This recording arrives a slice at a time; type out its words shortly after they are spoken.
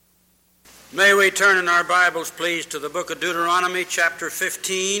May we turn in our Bibles, please, to the book of Deuteronomy, chapter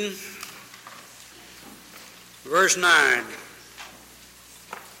 15, verse 9.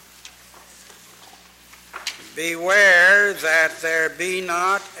 Beware that there be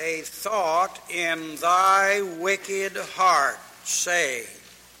not a thought in thy wicked heart, say.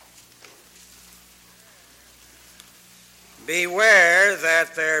 Beware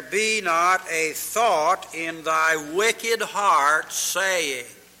that there be not a thought in thy wicked heart, saying.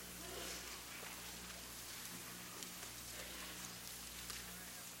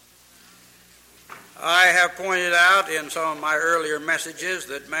 I have pointed out in some of my earlier messages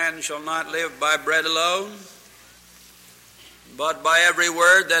that man shall not live by bread alone, but by every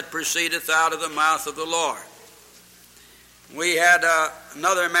word that proceedeth out of the mouth of the Lord. We had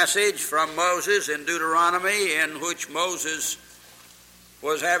another message from Moses in Deuteronomy in which Moses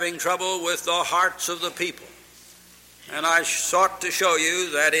was having trouble with the hearts of the people. And I sought to show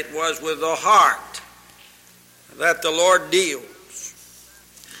you that it was with the heart that the Lord deals.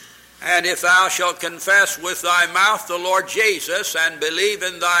 And if thou shalt confess with thy mouth the Lord Jesus, and believe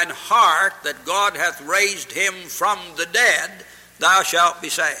in thine heart that God hath raised him from the dead, thou shalt be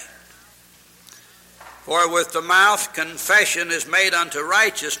saved. For with the mouth confession is made unto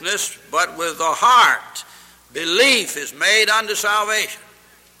righteousness, but with the heart belief is made unto salvation.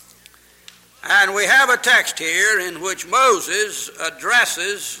 And we have a text here in which Moses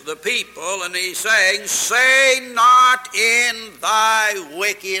addresses the people, and he's saying, say not in thy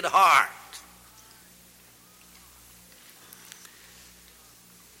wicked heart.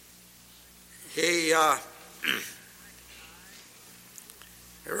 He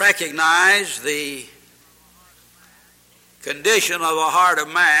recognized the condition of the heart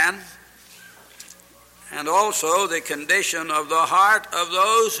of man, and also the condition of the heart of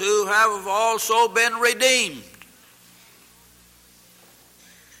those who have also been redeemed.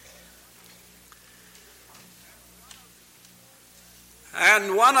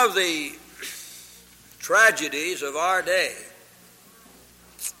 And one of the tragedies of our day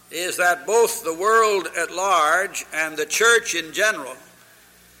is that both the world at large and the church in general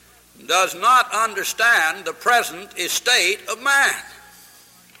does not understand the present estate of man.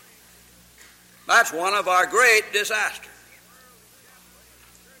 That's one of our great disasters.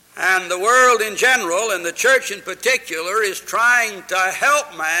 And the world in general, and the church in particular, is trying to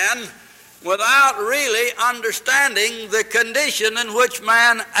help man without really understanding the condition in which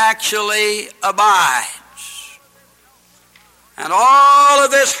man actually abides. And all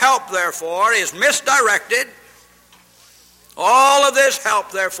of this help, therefore, is misdirected. All of this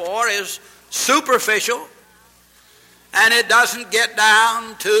help, therefore, is superficial. And it doesn't get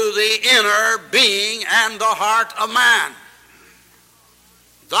down to the inner being and the heart of man.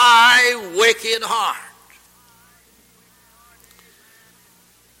 Thy wicked heart.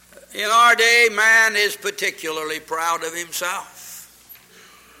 In our day, man is particularly proud of himself.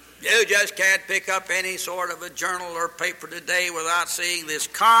 You just can't pick up any sort of a journal or paper today without seeing this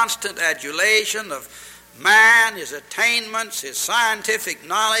constant adulation of man, his attainments, his scientific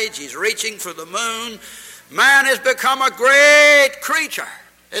knowledge. He's reaching for the moon. Man has become a great creature,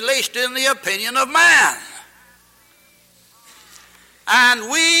 at least in the opinion of man.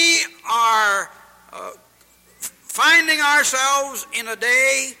 And we are finding ourselves in a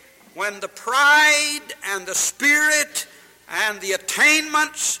day when the pride and the spirit and the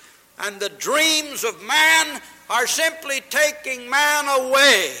attainments and the dreams of man are simply taking man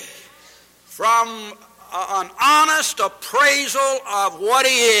away from an honest appraisal of what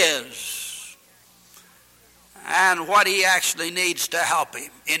he is and what he actually needs to help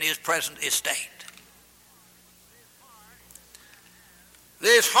him in his present estate.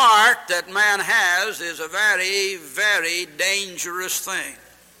 This heart that man has is a very, very dangerous thing.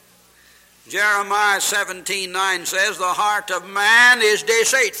 Jeremiah 17:9 says, the heart of man is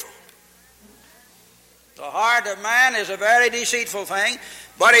deceitful. The heart of man is a very deceitful thing,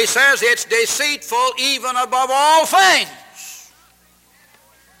 but he says it's deceitful even above all things.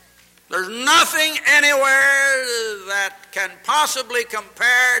 There's nothing anywhere that can possibly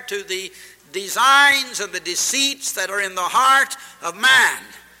compare to the designs and the deceits that are in the heart of man.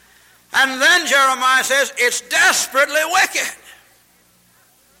 And then Jeremiah says it's desperately wicked.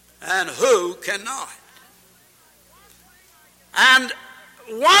 And who can know it? And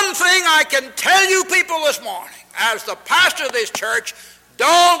one thing I can tell you people this morning, as the pastor of this church,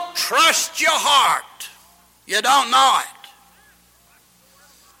 don't trust your heart. You don't know it.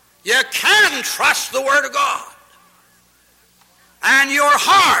 You can trust the Word of God. And your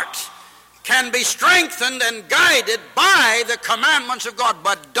heart can be strengthened and guided by the commandments of God.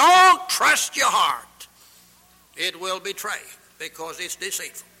 But don't trust your heart. It will betray you because it's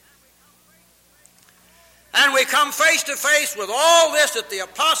deceitful. And we come face to face with all this that the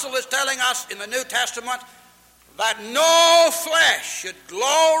apostle is telling us in the New Testament, that no flesh should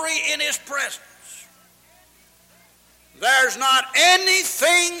glory in his presence. There's not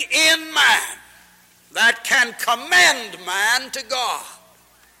anything in man that can commend man to God.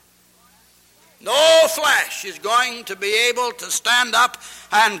 No flesh is going to be able to stand up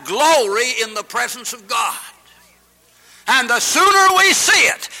and glory in the presence of God. And the sooner we see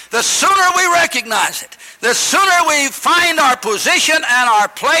it, the sooner we recognize it, the sooner we find our position and our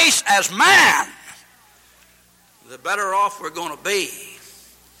place as man, the better off we're going to be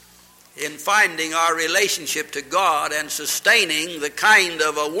in finding our relationship to God and sustaining the kind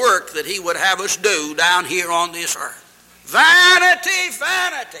of a work that he would have us do down here on this earth. Vanity,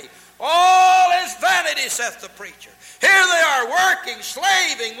 vanity. All is vanity, saith the preacher. Here they are working,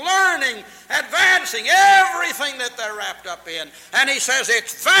 slaving, learning, advancing, everything that they're wrapped up in. And he says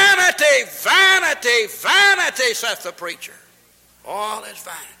it's vanity, vanity, vanity, saith the preacher. All is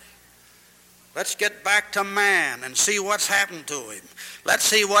vanity. Let's get back to man and see what's happened to him. Let's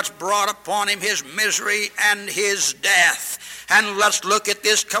see what's brought upon him, his misery and his death. And let's look at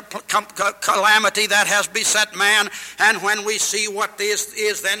this calamity that has beset man. And when we see what this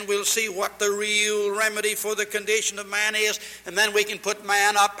is, then we'll see what the real remedy for the condition of man is. And then we can put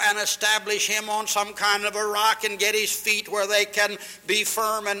man up and establish him on some kind of a rock and get his feet where they can be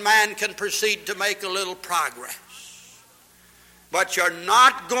firm and man can proceed to make a little progress. But you're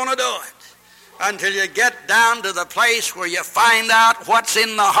not going to do it until you get down to the place where you find out what's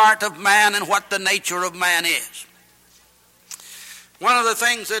in the heart of man and what the nature of man is. One of the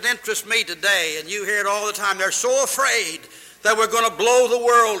things that interests me today, and you hear it all the time, they're so afraid that we're going to blow the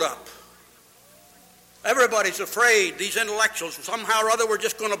world up. Everybody's afraid, these intellectuals, somehow or other we're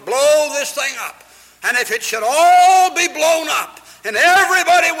just going to blow this thing up. And if it should all be blown up and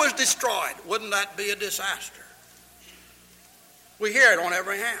everybody was destroyed, wouldn't that be a disaster? We hear it on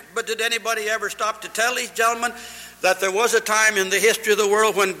every hand. But did anybody ever stop to tell these gentlemen that there was a time in the history of the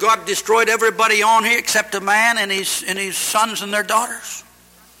world when God destroyed everybody on here except a man and his sons and their daughters?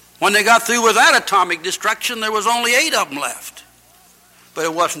 When they got through with that atomic destruction, there was only 8 of them left. But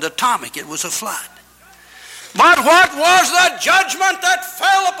it wasn't atomic, it was a flood. But what was the judgment that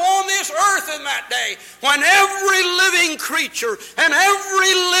fell upon this earth in that day when every living creature and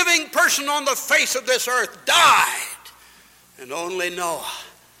every living person on the face of this earth died? And only Noah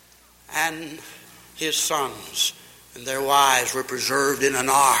and his sons and their wives were preserved in an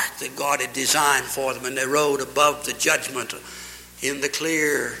ark that God had designed for them, and they rode above the judgment in the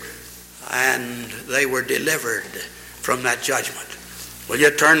clear, and they were delivered from that judgment. Will you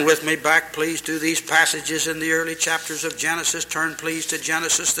turn with me back, please, to these passages in the early chapters of Genesis? Turn, please, to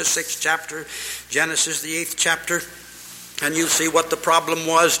Genesis, the 6th chapter, Genesis, the 8th chapter. And you'll see what the problem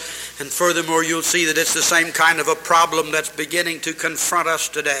was. And furthermore, you'll see that it's the same kind of a problem that's beginning to confront us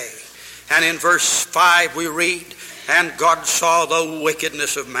today. And in verse 5 we read, and God saw the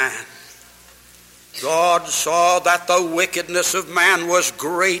wickedness of man. God saw that the wickedness of man was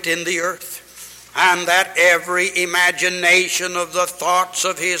great in the earth, and that every imagination of the thoughts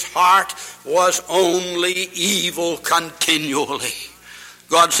of his heart was only evil continually.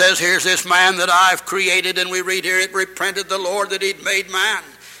 God says, here's this man that I've created, and we read here, it repented the Lord that he'd made man,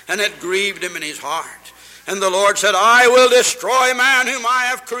 and it grieved him in his heart. And the Lord said, I will destroy man whom I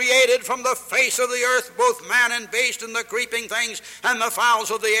have created from the face of the earth, both man and beast, and the creeping things, and the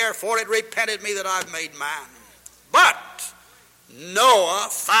fowls of the air, for it repented me that I've made man. But Noah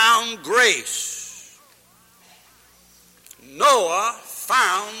found grace. Noah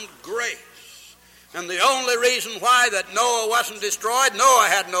found grace. And the only reason why that Noah wasn't destroyed, Noah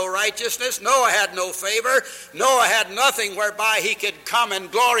had no righteousness, Noah had no favor, Noah had nothing whereby he could come and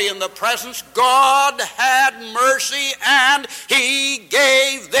glory in the presence. God had mercy, and he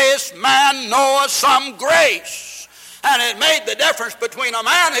gave this man Noah some grace. And it made the difference between a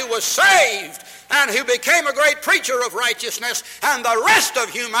man who was saved and who became a great preacher of righteousness and the rest of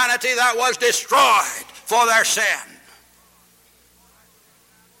humanity that was destroyed for their sin.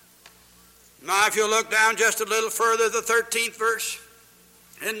 Now, if you look down just a little further, the 13th verse,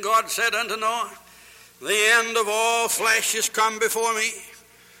 and God said unto Noah, the end of all flesh is come before me,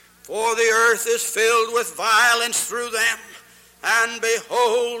 for the earth is filled with violence through them, and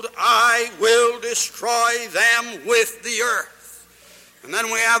behold, I will destroy them with the earth. And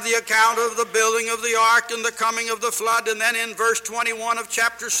then we have the account of the building of the ark and the coming of the flood, and then in verse 21 of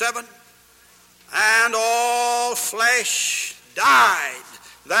chapter 7, and all flesh died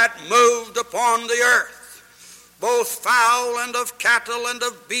that moved upon the earth, both fowl and of cattle and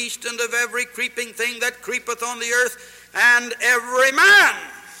of beast and of every creeping thing that creepeth on the earth, and every man,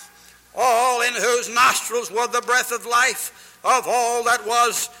 all in whose whose nostrils was the breath of life, of all that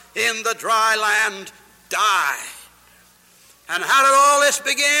was in the dry land died. And how did all this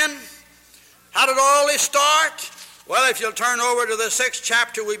begin? How did all this start? Well, if you'll turn over to the 6th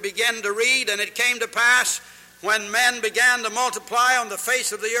chapter, we begin to read, and it came to pass when men began to multiply on the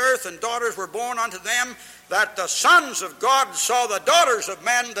face of the earth, and daughters were born unto them, that the sons of God saw the daughters of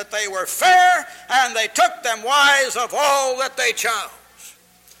men, that they were fair, and they took them wives of all that they chose.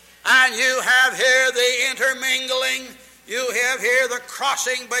 And you have here the intermingling, you have here the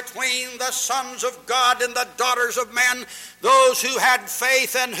crossing between the sons of God and the daughters of men, those who had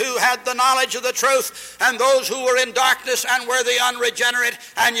faith and who had the knowledge of the truth, and those who were in darkness and were the unregenerate,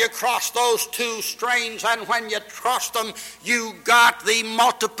 and you cross those two strains, and when you crossed them, you got the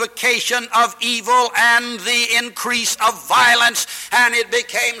multiplication of evil and the increase of violence, and it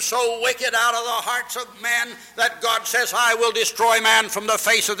became so wicked out of the hearts of men that God says, I will destroy man from the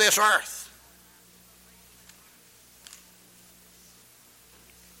face of this earth.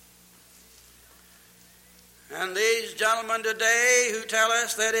 And these gentlemen today who tell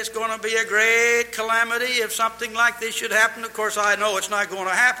us that it's going to be a great calamity if something like this should happen, of course I know it's not going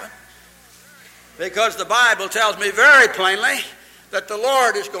to happen, because the Bible tells me very plainly that the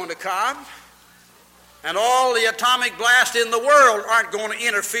Lord is going to come, and all the atomic blasts in the world aren't going to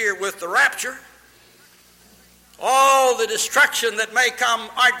interfere with the rapture. All the destruction that may come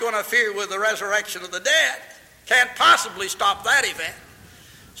aren't going to interfere with the resurrection of the dead. Can't possibly stop that event.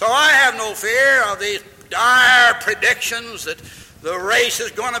 So I have no fear of these dire predictions that the race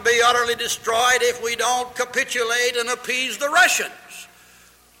is going to be utterly destroyed if we don't capitulate and appease the Russians.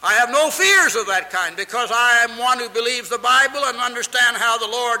 I have no fears of that kind, because I am one who believes the Bible and understand how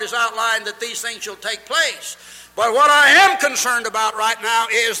the Lord has outlined that these things shall take place. But what I am concerned about right now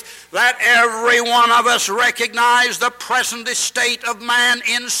is that every one of us recognize the present estate of man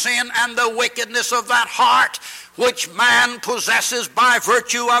in sin and the wickedness of that heart which man possesses by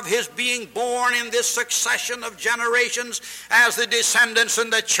virtue of his being born in this succession of generations as the descendants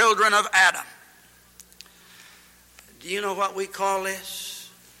and the children of Adam. Do you know what we call this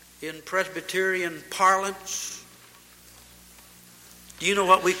in Presbyterian parlance? Do you know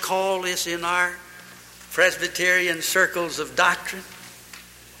what we call this in our Presbyterian circles of doctrine?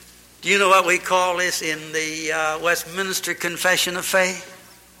 Do you know what we call this in the Westminster Confession of Faith?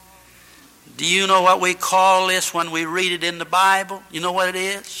 Do you know what we call this when we read it in the Bible? You know what it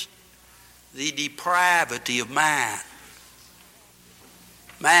is? The depravity of man.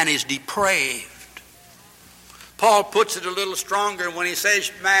 Man is depraved. Paul puts it a little stronger when he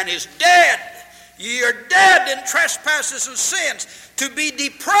says man is dead. Ye are dead in trespasses and sins. To be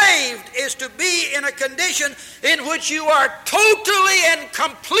depraved is to be in a condition in which you are totally and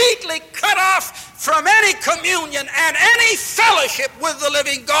completely cut off from any communion and any fellowship with the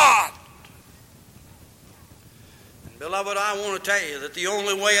living God. Beloved, I want to tell you that the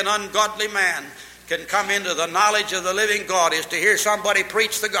only way an ungodly man can come into the knowledge of the living God is to hear somebody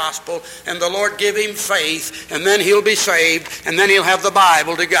preach the gospel and the Lord give him faith, and then he'll be saved, and then he'll have the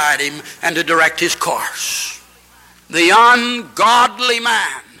Bible to guide him and to direct his course. The ungodly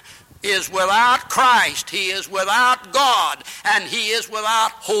man is without Christ. He is without God, and he is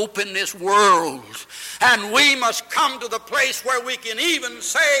without hope in this world. And we must come to the place where we can even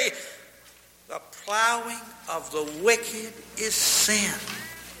say the plowing of the wicked is sin.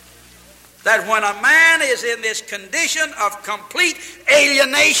 That when a man is in this condition of complete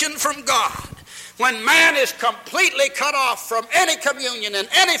alienation from God, when man is completely cut off from any communion and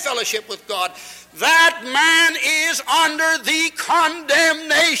any fellowship with God, that man is under the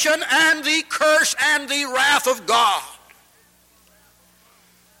condemnation and the curse and the wrath of God.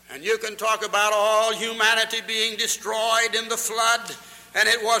 And you can talk about all humanity being destroyed in the flood, and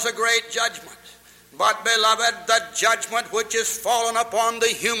it was a great judgment. But, beloved, the judgment which is fallen upon the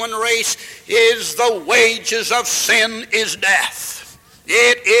human race is the wages of sin is death.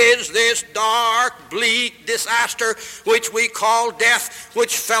 It is this dark, bleak disaster which we call death,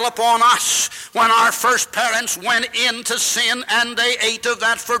 which fell upon us when our first parents went into sin and they ate of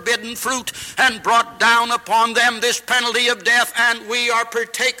that forbidden fruit and brought down upon them this penalty of death, and we are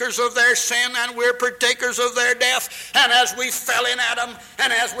partakers of their sin and we're partakers of their death. And as we fell in Adam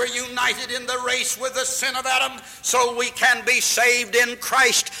and as we're united in the race with the sin of Adam, so we can be saved in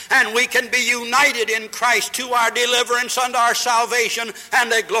Christ and we can be united in Christ to our deliverance and our salvation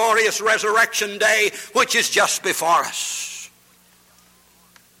and a glorious resurrection day which is just before us.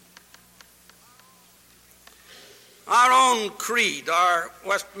 Our own creed, our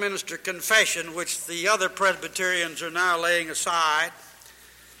Westminster Confession, which the other Presbyterians are now laying aside,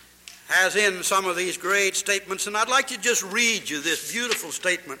 has in some of these great statements, and I'd like to just read you this beautiful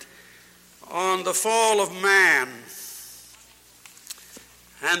statement on the fall of man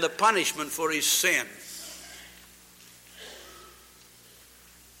and the punishment for his sin.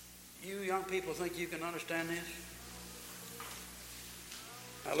 You young people think you can understand this?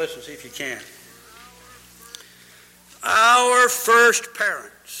 Now listen, see if you can. Our first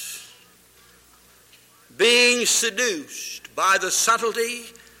parents, being seduced by the subtlety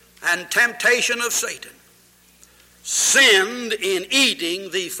and temptation of Satan, sinned in eating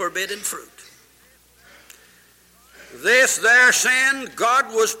the forbidden fruit. This their sin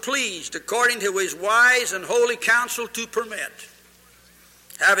God was pleased, according to his wise and holy counsel, to permit,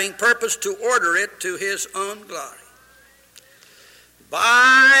 having purposed to order it to his own glory.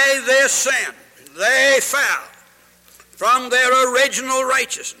 By this sin they fell from their original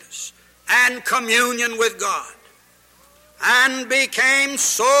righteousness and communion with God, and became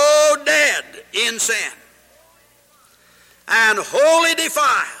so dead in sin and wholly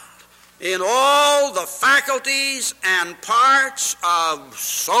defiled in all the faculties and parts of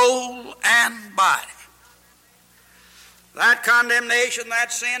soul and body. That condemnation,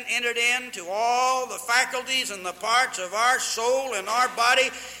 that sin entered into all the faculties and the parts of our soul and our body.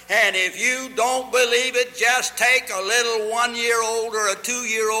 And if you don't believe it, just take a little 1-year-old or a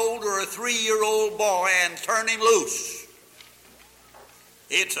 2-year-old or a 3-year-old boy and turn him loose.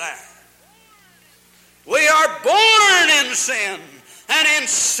 It's there. We are born in sin, and in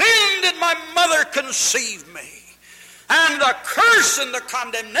sin did my mother conceive me. And the curse and the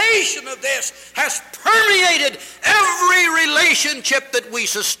condemnation of this has permeated every relationship that we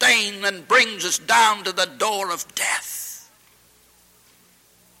sustain and brings us down to the door of death.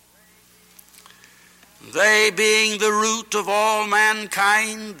 They being the root of all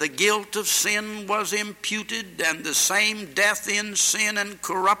mankind, the guilt of sin was imputed, and the same death in sin and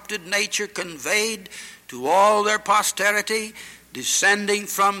corrupted nature conveyed to all their posterity, descending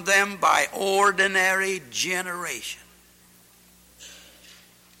from them by ordinary generation.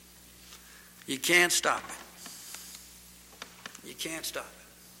 You can't stop it. You can't stop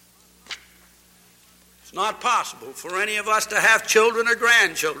it. It's not possible for any of us to have children or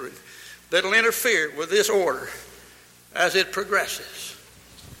grandchildren that will interfere with this order as it progresses.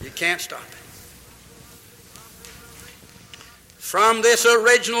 You can't stop it. From this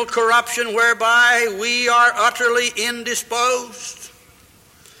original corruption whereby we are utterly indisposed,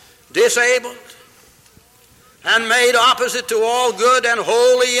 disabled, and made opposite to all good and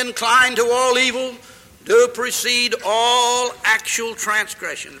wholly inclined to all evil, do proceed all actual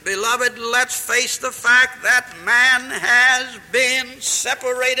transgressions. Beloved, let's face the fact that man has been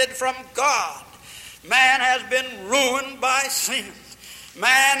separated from God. Man has been ruined by sin.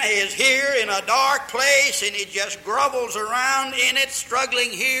 Man is here in a dark place, and he just grovels around in it,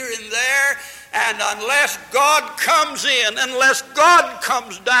 struggling here and there. And unless God comes in, unless God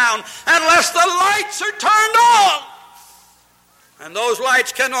comes down, unless the lights are turned on, and those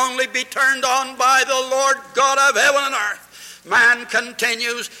lights can only be turned on by the Lord God of heaven and earth, man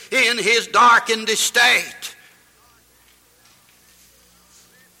continues in his darkened estate.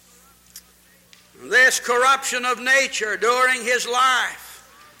 This corruption of nature during his life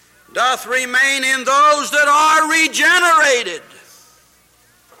doth remain in those that are regenerated.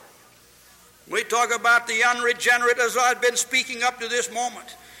 We talk about the unregenerate as I've been speaking up to this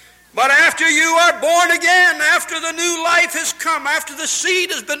moment. But after you are born again, after the new life has come, after the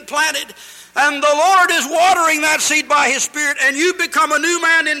seed has been planted, and the Lord is watering that seed by his Spirit, and you become a new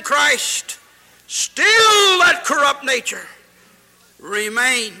man in Christ, still that corrupt nature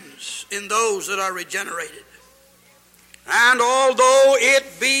remains in those that are regenerated. And although it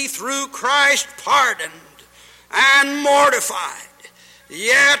be through Christ pardoned and mortified,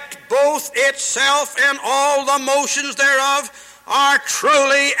 yet both itself and all the motions thereof are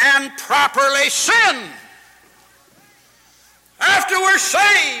truly and properly sin. After we're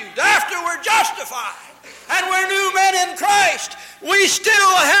saved, after we're justified, and we're new men in Christ, we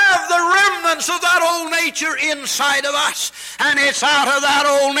still have the remnants of that old nature inside of us. And it's out of that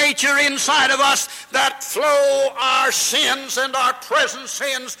old nature inside of us that flow our sins and our present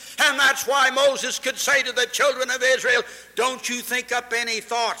sins. And that's why Moses could say to the children of Israel, don't you think up any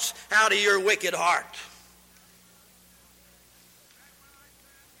thoughts out of your wicked heart.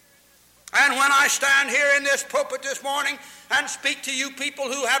 And when I stand here in this pulpit this morning and speak to you people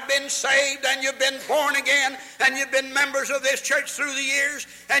who have been saved and you've been born again and you've been members of this church through the years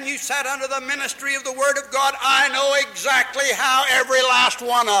and you sat under the ministry of the Word of God, I know exactly how every last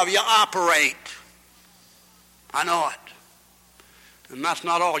one of you operate. I know it. And that's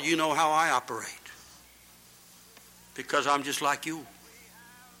not all. You know how I operate. Because I'm just like you.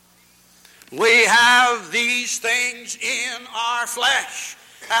 We have these things in our flesh.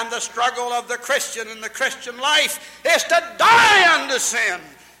 And the struggle of the Christian and the Christian life is to die unto sin.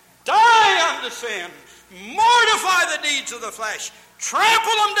 Die unto sin. Mortify the deeds of the flesh.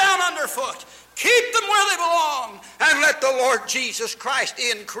 Trample them down underfoot. Keep them where they belong. And let the Lord Jesus Christ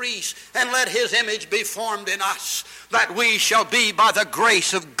increase. And let his image be formed in us, that we shall be, by the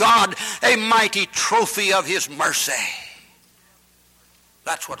grace of God, a mighty trophy of his mercy.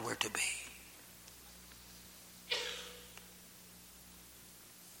 That's what we're to be.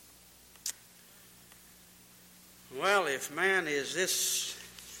 Well, if man is this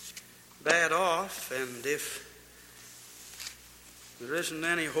bad off, and if there isn't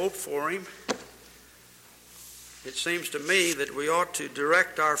any hope for him, it seems to me that we ought to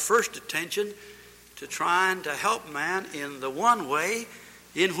direct our first attention to trying to help man in the one way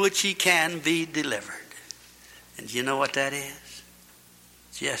in which he can be delivered. And you know what that is?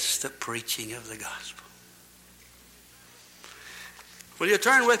 Just the preaching of the gospel. Will you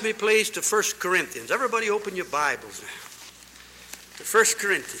turn with me, please, to 1 Corinthians? Everybody open your Bibles now. To 1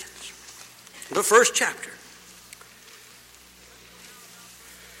 Corinthians, the first chapter.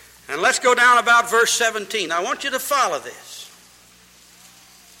 And let's go down about verse 17. I want you to follow this,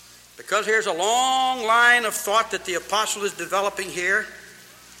 because here's a long line of thought that the apostle is developing here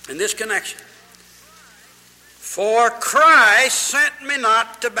in this connection. For Christ sent me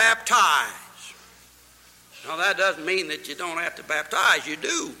not to baptize. Now, that doesn't mean that you don't have to baptize. You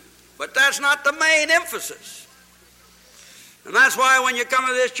do. But that's not the main emphasis. And that's why when you come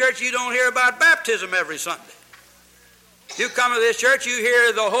to this church, you don't hear about baptism every Sunday. You come to this church, you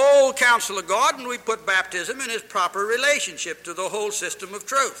hear the whole counsel of God, and we put baptism in its proper relationship to the whole system of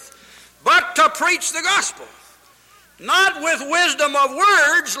truth. But to preach the gospel, not with wisdom of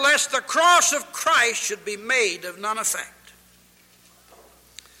words, lest the cross of Christ should be made of none effect.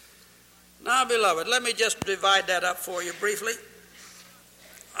 Now, beloved, let me just divide that up for you briefly.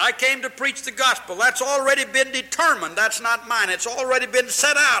 I came to preach the gospel. That's already been determined. That's not mine. It's already been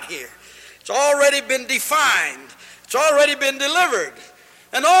set out here. It's already been defined. It's already been delivered.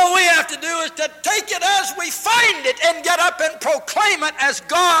 And all we have to do is to take it as we find it and get up and proclaim it as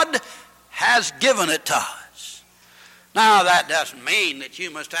God has given it to us. Now, that doesn't mean that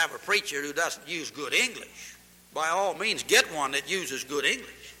you must have a preacher who doesn't use good English. By all means, get one that uses good English.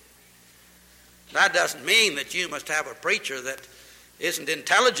 That doesn't mean that you must have a preacher that isn't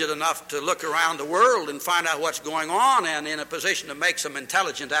intelligent enough to look around the world and find out what's going on and in a position to make some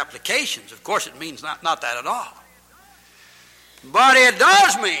intelligent applications. Of course, it means not that at all. But it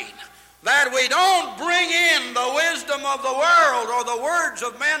does mean that we don't bring in the wisdom of the world or the words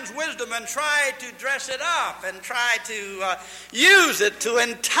of men's wisdom and try to dress it up and try to use it to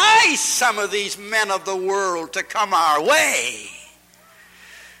entice some of these men of the world to come our way.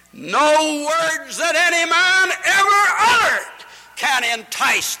 No words that any man ever uttered can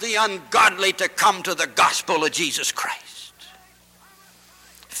entice the ungodly to come to the gospel of Jesus Christ.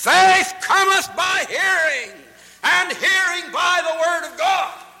 Faith cometh by hearing, and hearing by the word of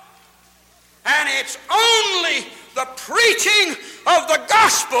God. And it's only the preaching of the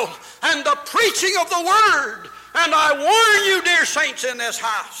gospel and the preaching of the word. And I warn you, dear saints in this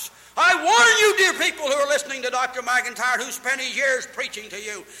house, I warn you, dear people who are listening to Dr. McIntyre, who spent his years preaching to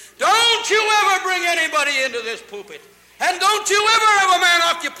you, don't you ever bring anybody into this pulpit. And don't you ever have a man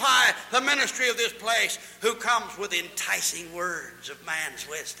occupy the ministry of this place who comes with enticing words of man's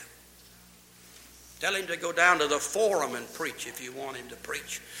wisdom. Tell him to go down to the forum and preach if you want him to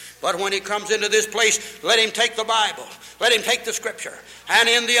preach. But when he comes into this place, let him take the Bible. Let him take the Scripture. And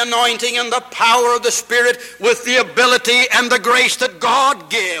in the anointing and the power of the Spirit, with the ability and the grace that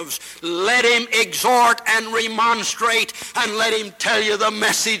God gives, let him exhort and remonstrate, and let him tell you the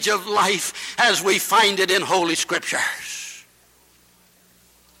message of life as we find it in Holy Scriptures.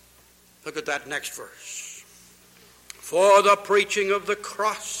 Look at that next verse. For the preaching of the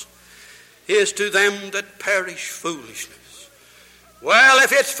cross is to them that perish foolishness. Well,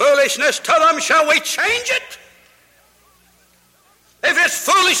 if it's foolishness to them, shall we change it? If it's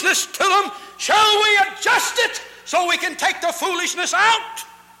foolishness to them, shall we adjust it so we can take the foolishness out?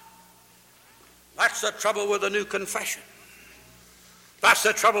 That's the trouble with the new confession. That's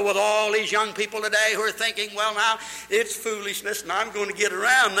the trouble with all these young people today who are thinking, well, now, it's foolishness, and I'm going to get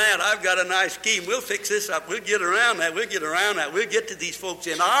around that. I've got a nice scheme. We'll fix this up. We'll get around that. We'll get around that. We'll get to these folks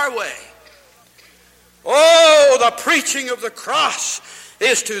in our way. Oh, the preaching of the cross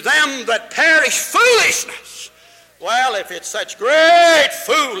is to them that perish foolishness. Well, if it's such great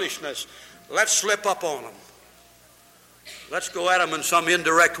foolishness, let's slip up on them. Let's go at them in some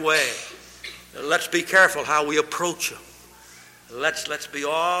indirect way. Let's be careful how we approach them. Let's be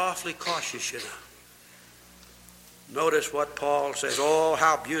awfully cautious, you know. Notice what Paul says. Oh,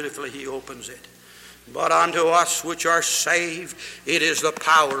 how beautifully he opens it. But unto us which are saved, it is the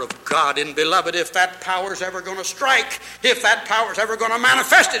power of God. And beloved, if that power is ever going to strike, if that power is ever going to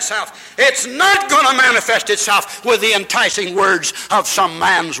manifest itself, it's not going to manifest itself with the enticing words of some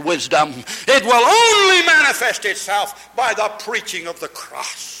man's wisdom. It will only manifest itself by the preaching of the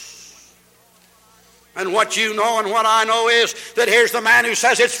cross. And what you know and what I know is that here's the man who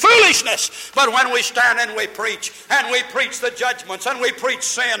says it's foolishness. But when we stand and we preach the judgments, and we preach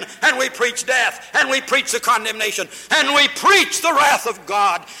sin, and we preach death, and we preach the condemnation, and we preach the wrath of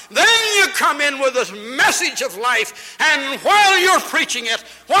God, then you come in with this message of life. And while you're preaching it,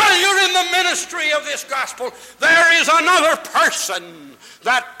 while you're in the ministry of this gospel, there is another person.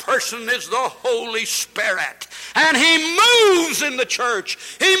 That person is the Holy Spirit. And he moves in the church.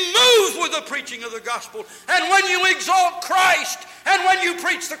 He moves with the preaching of the gospel. And when you exalt Christ, and when you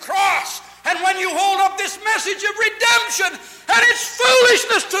preach the cross, and when you hold up this message of redemption, and it's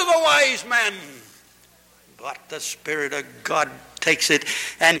foolishness to the wise men, but the Spirit of God takes it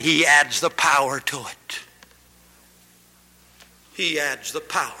and he adds the power to it. He adds the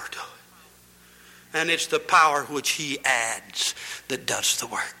power to it. And it's the power which he adds that does the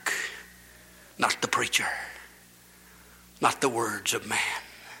work. Not the preacher. Not the words of man.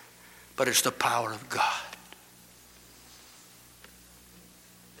 But it's the power of God.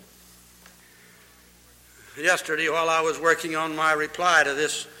 Yesterday, while I was working on my reply to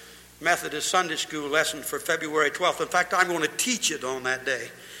this Methodist Sunday School lesson for February 12th, in fact, I'm going to teach it on that day,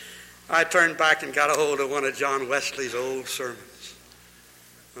 I turned back and got a hold of one of John Wesley's old sermons.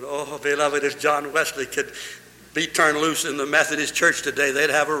 And oh, beloved, if John Wesley could be turned loose in the Methodist church today, they'd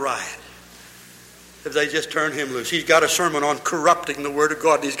have a riot. If they just turn him loose. He's got a sermon on corrupting the Word of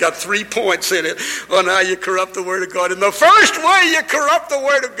God. And he's got 3 points in it on how you corrupt the Word of God. And the first way you corrupt the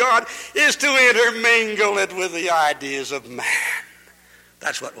Word of God is to intermingle it with the ideas of man.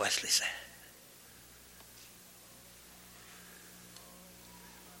 That's what Wesley said.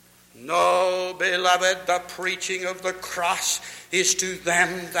 No, beloved, the preaching of the cross is to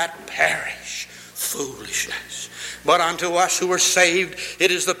them that perish foolishness. But unto us who are saved, it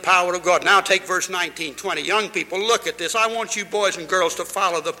is the power of God. Now take verse 19, 20. Young people, look at this. I want you boys and girls to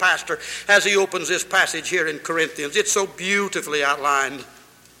follow the pastor as he opens this passage here in Corinthians. It's so beautifully outlined.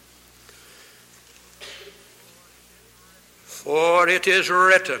 For it is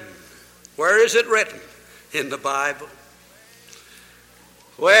written. Where is it written? In the Bible.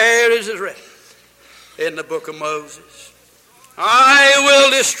 Where is it written? In the book of Moses. I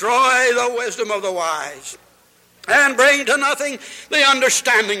will destroy the wisdom of the wise and bring to nothing the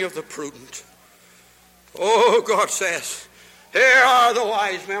understanding of the prudent. Oh, God says, here are the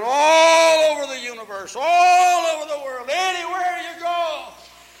wise men all over the universe, all over the world, anywhere you go.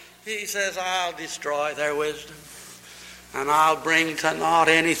 He says, I'll destroy their wisdom. And I'll bring to naught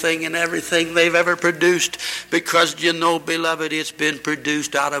anything and everything they've ever produced, because you know, beloved, it's been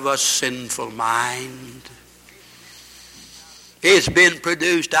produced out of a sinful mind. It's been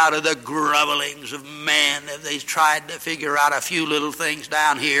produced out of the grovelings of men as they tried to figure out a few little things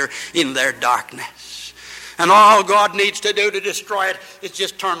down here in their darkness. And all God needs to do to destroy it is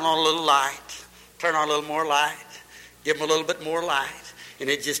just turn on a little light, turn on a little more light, give them a little bit more light. And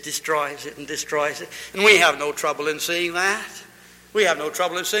it just destroys it and destroys it. And we have no trouble in seeing that. We have no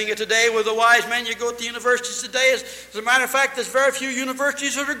trouble in seeing it today with the wise men. You go to the universities today. As a matter of fact, there's very few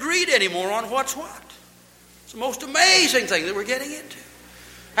universities that are agreed anymore on what's what. It's the most amazing thing that we're getting into.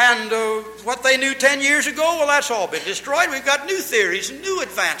 And what they knew 10 years ago, well, that's all been destroyed. We've got new theories and new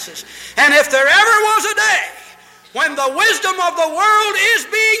advances. And if there ever was a day when the wisdom of the world is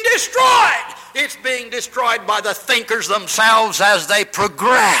being destroyed, it's being destroyed by the thinkers themselves as they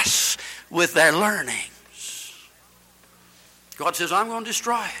progress with their learnings. God says, I'm going to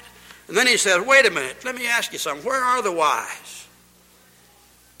destroy it. And then he says, wait a minute, let me ask you something. Where are the wise?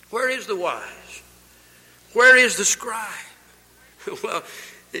 Where is the wise? Where is the scribe? Well,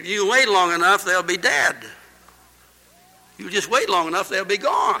 if you wait long enough, they'll be dead. You just wait long enough, they'll be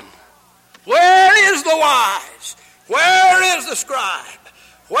gone. Where is the wise? Where is the scribe?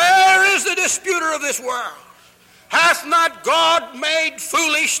 Where is the disputer of this world? Hath not God made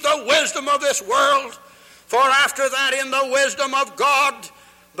foolish the wisdom of this world? For after that, in the wisdom of God,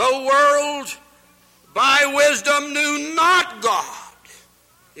 the world by wisdom knew not God.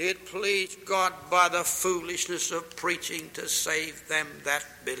 It pleased God by the foolishness of preaching to save them that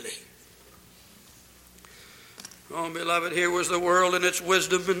believe. Oh, beloved, here was the world in its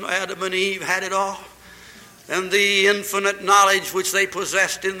wisdom, and Adam and Eve had it all. And the infinite knowledge which they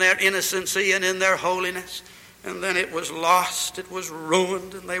possessed in their innocency and in their holiness. And then it was lost, it was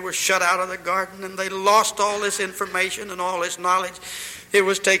ruined, and they were shut out of the garden, and they lost all this information and all this knowledge. It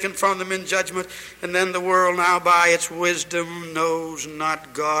was taken from them in judgment, and then the world now by its wisdom knows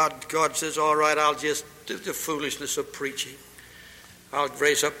not God. God says, all right, I'll just do the foolishness of preaching. I'll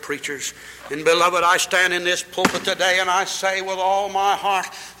raise up preachers. And beloved, I stand in this pulpit today and I say with all my heart,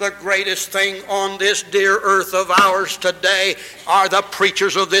 the greatest thing on this dear earth of ours today are the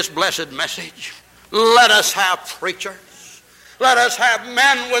preachers of this blessed message. Let us have preachers. Let us have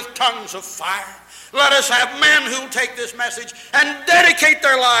men with tongues of fire. Let us have men who take this message and dedicate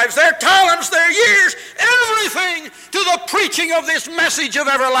their lives, their talents, their years, everything to the preaching of this message of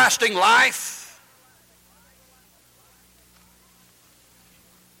everlasting life.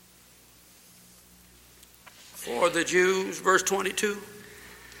 For the Jews, verse 22,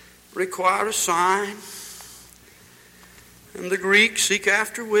 require a sign, and the Greeks seek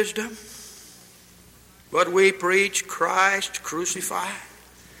after wisdom. But we preach Christ crucified.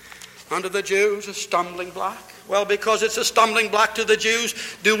 Unto the Jews a stumbling block. Well, because it's a stumbling block to the Jews,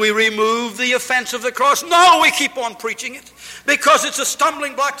 do we remove the offense of the cross? No, we keep on preaching it. Because it's a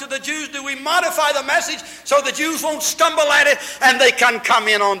stumbling block to the Jews, do we modify the message so the Jews won't stumble at it and they can come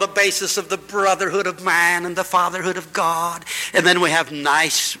in on the basis of the brotherhood of man and the fatherhood of God, and then we have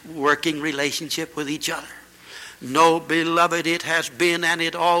nice working relationship with each other? No, beloved, it has been and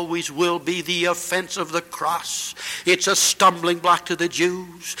it always will be the offense of the cross. It's a stumbling block to the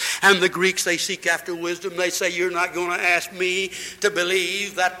Jews. And the Greeks, they seek after wisdom. They say, you're not going to ask me to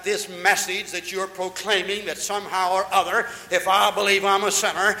believe that this message that you're proclaiming, that somehow or other, if I believe I'm a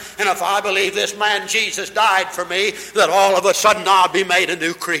sinner, and if I believe this man Jesus died for me, that all of a sudden I'll be made a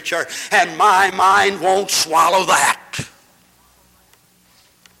new creature. And my mind won't swallow that.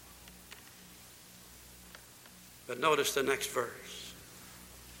 But notice the next verse.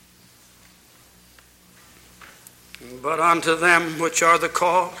 But unto them which are the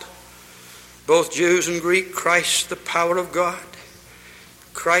called, both Jews and Greek, Christ the power of God,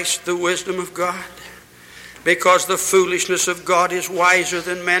 Christ the wisdom of God. Because the foolishness of God is wiser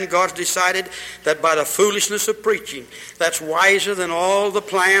than men. God's decided that by the foolishness of preaching, that's wiser than all the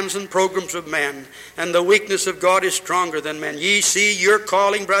plans and programs of men. And the weakness of God is stronger than men. Ye see your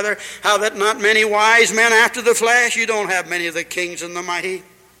calling, brother, how that not many wise men after the flesh, you don't have many of the kings and the mighty.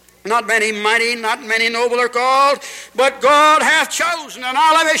 Not many mighty, not many noble are called, but God hath chosen. And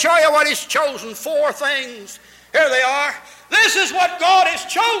now let me show you what He's chosen. 4 things. Here they are. This is what God has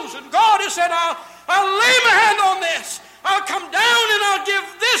chosen. God has said, I'll lay my hand on this. I'll come down and I'll give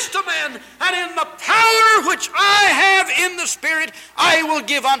this to men. And in the power which I have in the Spirit, I will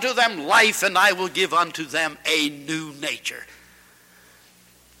give unto them life, and I will give unto them a new nature.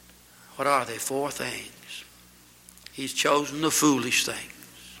 What are they? 4 things. He's chosen the foolish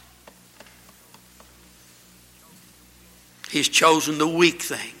things. He's chosen the weak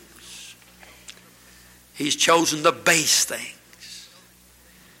things. He's chosen the base things.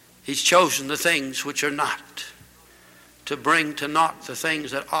 He's chosen the things which are not, to bring to naught the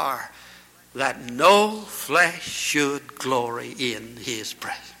things that are, that no flesh should glory in His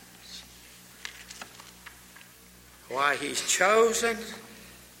presence. Why, He's chosen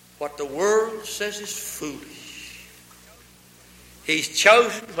what the world says is foolish. He's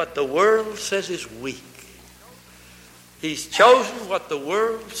chosen what the world says is weak. He's chosen what the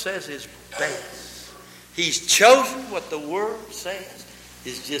world says is base. He's chosen what the world says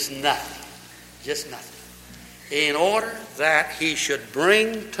is just nothing. Just nothing. In order that He should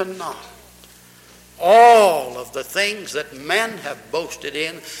bring to naught all of the things that men have boasted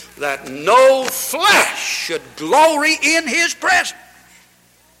in, that no flesh should glory in His presence.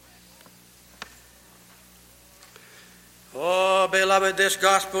 Oh, beloved, this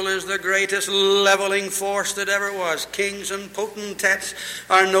gospel is the greatest leveling force that ever was. Kings and potentates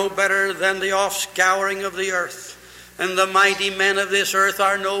are no better than the offscouring of the earth. And the mighty men of this earth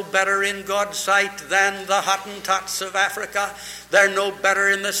are no better in God's sight than the Hottentots of Africa. They're no better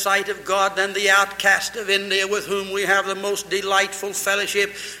in the sight of God than the outcast of India, with whom we have the most delightful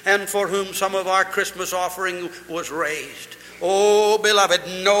fellowship, and for whom some of our Christmas offering was raised. Oh, beloved,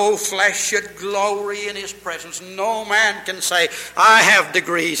 no flesh should glory in His presence. No man can say, I have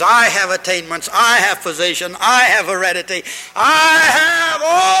degrees, I have attainments, I have position, I have heredity, I have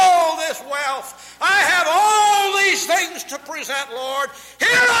all this wealth, I have all these things to present, Lord. Here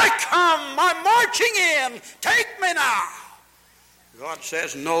I come, I'm marching in, take me now. God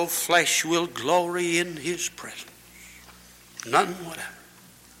says no flesh will glory in His presence. None whatever.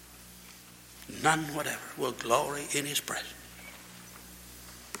 None whatever will glory in His presence.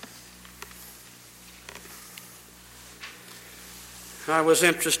 I was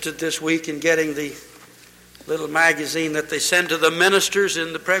interested this week in getting the little magazine that they send to the ministers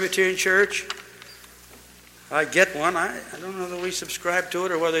in the Presbyterian Church. I get one. I don't know whether we subscribe to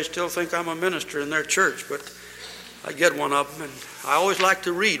it or whether they still think I'm a minister in their church, but I get one of them, and I always like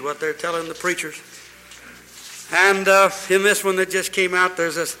to read what they're telling the preachers. And in this one that just came out,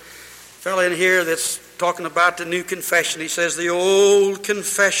 there's this fellow in here that's talking about the new confession. He says, the old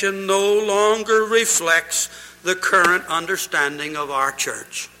confession no longer reflects the current understanding of our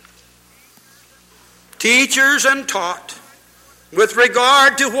church. Teachers and taught, with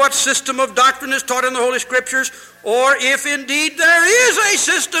regard to what system of doctrine is taught in the Holy Scriptures, or if indeed there is a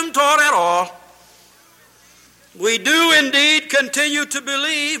system taught at all, we do indeed continue to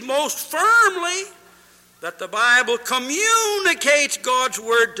believe most firmly that the Bible communicates God's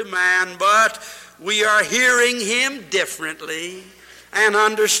Word to man, but we are hearing Him differently and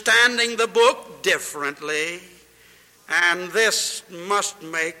understanding the book differently, and this must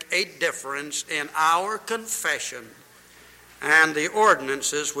make a difference in our confession and the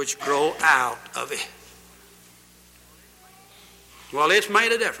ordinances which grow out of it. Well, it's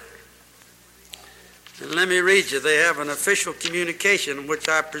made a difference. And let me read you. They have an official communication, which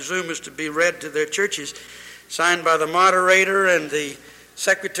I presume is to be read to their churches, signed by the moderator and the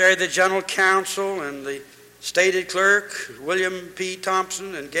secretary of the general council and the stated clerk, William P.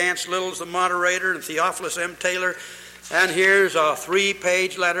 Thompson, and Gance Little's the moderator, and Theophilus M. Taylor. And here's a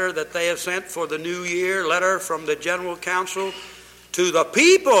 3-page letter that they have sent for the new year, letter from the general council to the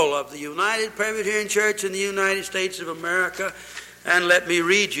people of the United Presbyterian Church in the United States of America. And let me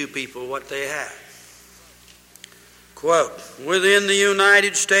read you people what they have. Quote, within the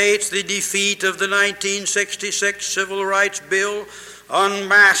United States, the defeat of the 1966 Civil Rights Bill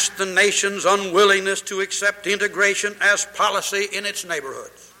unmasked the nation's unwillingness to accept integration as policy in its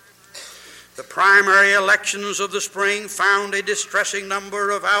neighborhoods. The primary elections of the spring found a distressing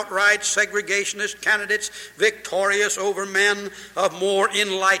number of outright segregationist candidates victorious over men of more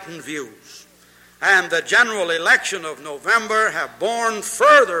enlightened views. And the general election of November have borne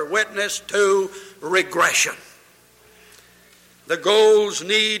further witness to regression. The goals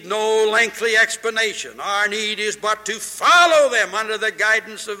need no lengthy explanation. Our need is but to follow them under the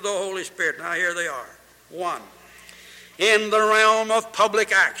guidance of the Holy Spirit. Now here they are. 1. In the realm of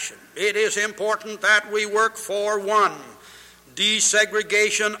public action, it is important that we work for 1.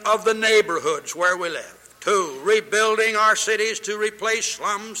 Desegregation of the neighborhoods where we live. 2. Rebuilding our cities to replace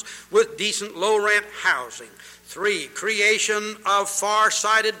slums with decent low-rent housing. 3. Creation of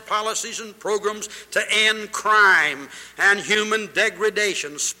far-sighted policies and programs to end crime and human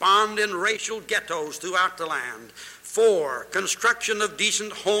degradation spawned in racial ghettos throughout the land. 4. Construction of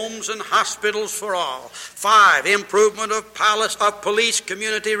decent homes and hospitals for all. 5. Improvement of police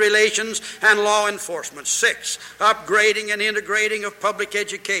community relations and law enforcement. 6. Upgrading and integrating of public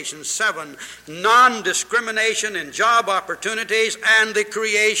education. 7. Non-discrimination in job opportunities and the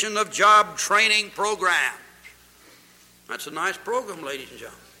creation of job training programs. That's a nice program, ladies and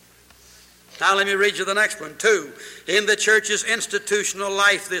gentlemen. Now let me read you the next one. 2. In the church's institutional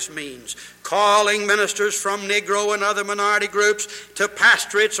life, this means calling ministers from Negro and other minority groups to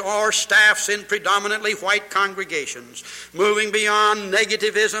pastorates or staffs in predominantly white congregations, moving beyond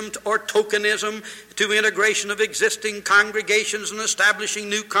negativism or tokenism to integration of existing congregations and establishing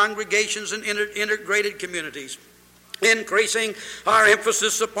new congregations and integrated communities. Increasing our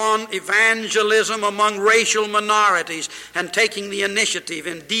emphasis upon evangelism among racial minorities and taking the initiative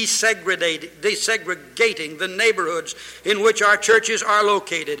in desegregating the neighborhoods in which our churches are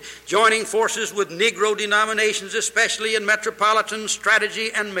located, joining forces with Negro denominations, especially in metropolitan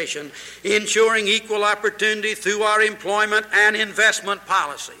strategy and mission, ensuring equal opportunity through our employment and investment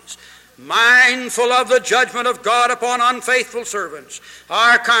policies. Mindful of the judgment of God upon unfaithful servants,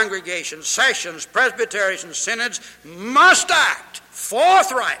 our congregations, sessions, presbyteries, and synods must act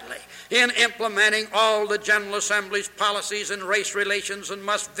forthrightly in implementing all the General Assembly's policies in race relations and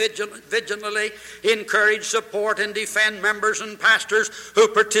must vigilantly encourage, support, and defend members and pastors who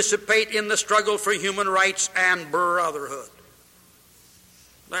participate in the struggle for human rights and brotherhood.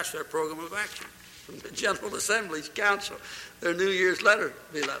 That's their program of action from the General Assembly's Council, their New Year's letter,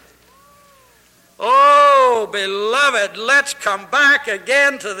 beloved. Oh, beloved, let's come back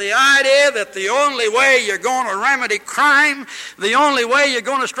again to the idea that the only way you're going to remedy crime, the only way you're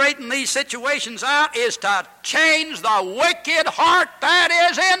going to straighten these situations out is to change the wicked heart that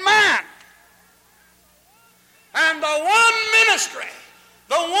is in man. And the one ministry,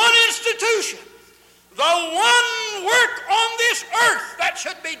 the one institution, the one work on this earth that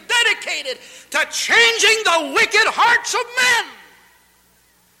should be dedicated to changing the wicked hearts of men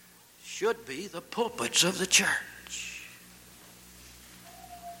should be the pulpits of the church.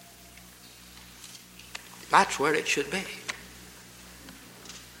 That's where it should be.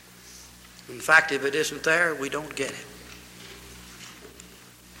 In fact, if it isn't there, we don't get it.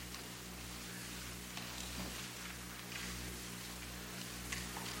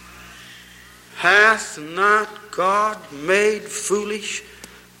 Hath not God made foolish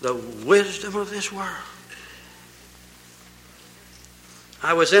the wisdom of this world?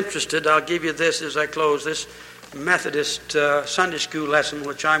 I was interested, I'll give you this as I close, this Methodist Sunday school lesson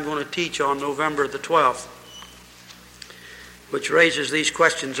which I'm going to teach on November the 12th, which raises these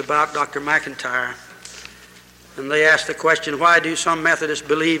questions about Dr. McIntyre. And they ask the question, why do some Methodists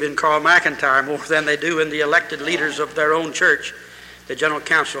believe in Carl McIntyre more than they do in the elected leaders of their own church, the General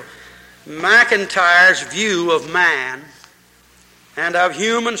Council? McIntyre's view of man and of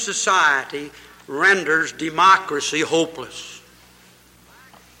human society renders democracy hopeless.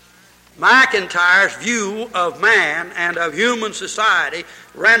 McIntyre's view of man and of human society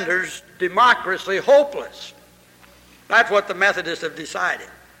renders democracy hopeless. That's what the Methodists have decided.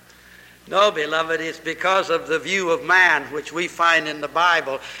 No, beloved, it's because of the view of man which we find in the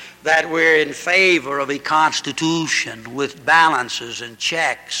Bible that we're in favor of a constitution with balances and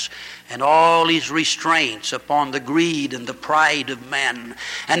checks and all these restraints upon the greed and the pride of men.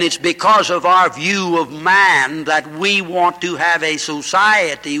 And it's because of our view of man that we want to have a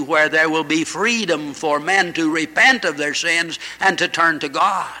society where there will be freedom for men to repent of their sins and to turn to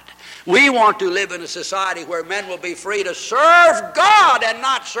God. We want to live in a society where men will be free to serve God and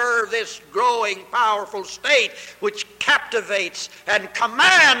not serve this growing, powerful state which captivates and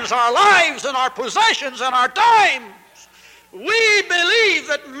commands our lives and our possessions and our times. We believe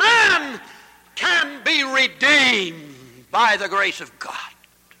that man can be redeemed by the grace of God.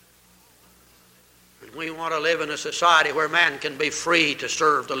 And we want to live in a society where man can be free to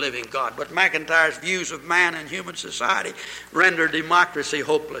serve the living God. But McIntyre's views of man and human society render democracy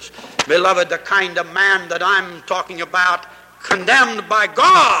hopeless. Beloved, the kind of man that I'm talking about, condemned by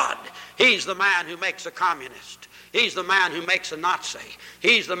God, he's the man who makes a communist. He's the man who makes a Nazi.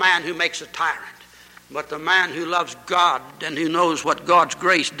 He's the man who makes a tyrant. But the man who loves God and who knows what God's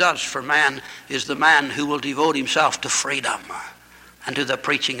grace does for man is the man who will devote himself to freedom and to the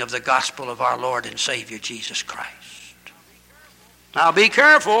preaching of the gospel of our Lord and Savior Jesus Christ. Now be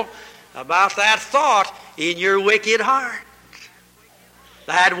careful about that thought in your wicked heart.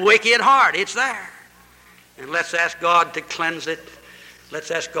 That wicked heart, it's there. And let's ask God to cleanse it.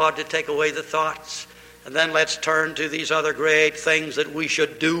 Let's ask God to take away the thoughts. And then let's turn to these other great things that we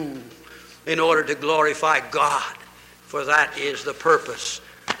should do in order to glorify God, for that is the purpose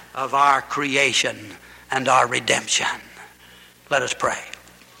of our creation and our redemption. Let us pray.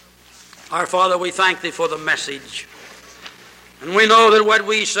 Our Father, we thank Thee for the message. And we know that what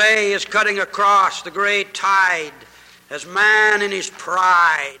we say is cutting across the great tide as man in his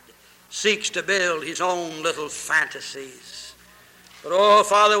pride seeks to build his own little fantasies. But, oh,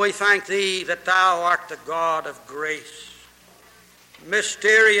 Father, we thank Thee that Thou art the God of grace.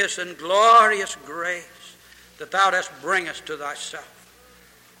 Mysterious and glorious grace that Thou dost bring us to Thyself.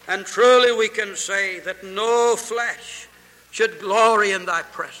 And truly we can say that no flesh should glory in Thy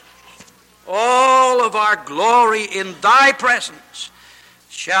presence. All of our glory in Thy presence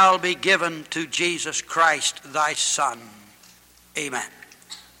shall be given to Jesus Christ, Thy Son. Amen.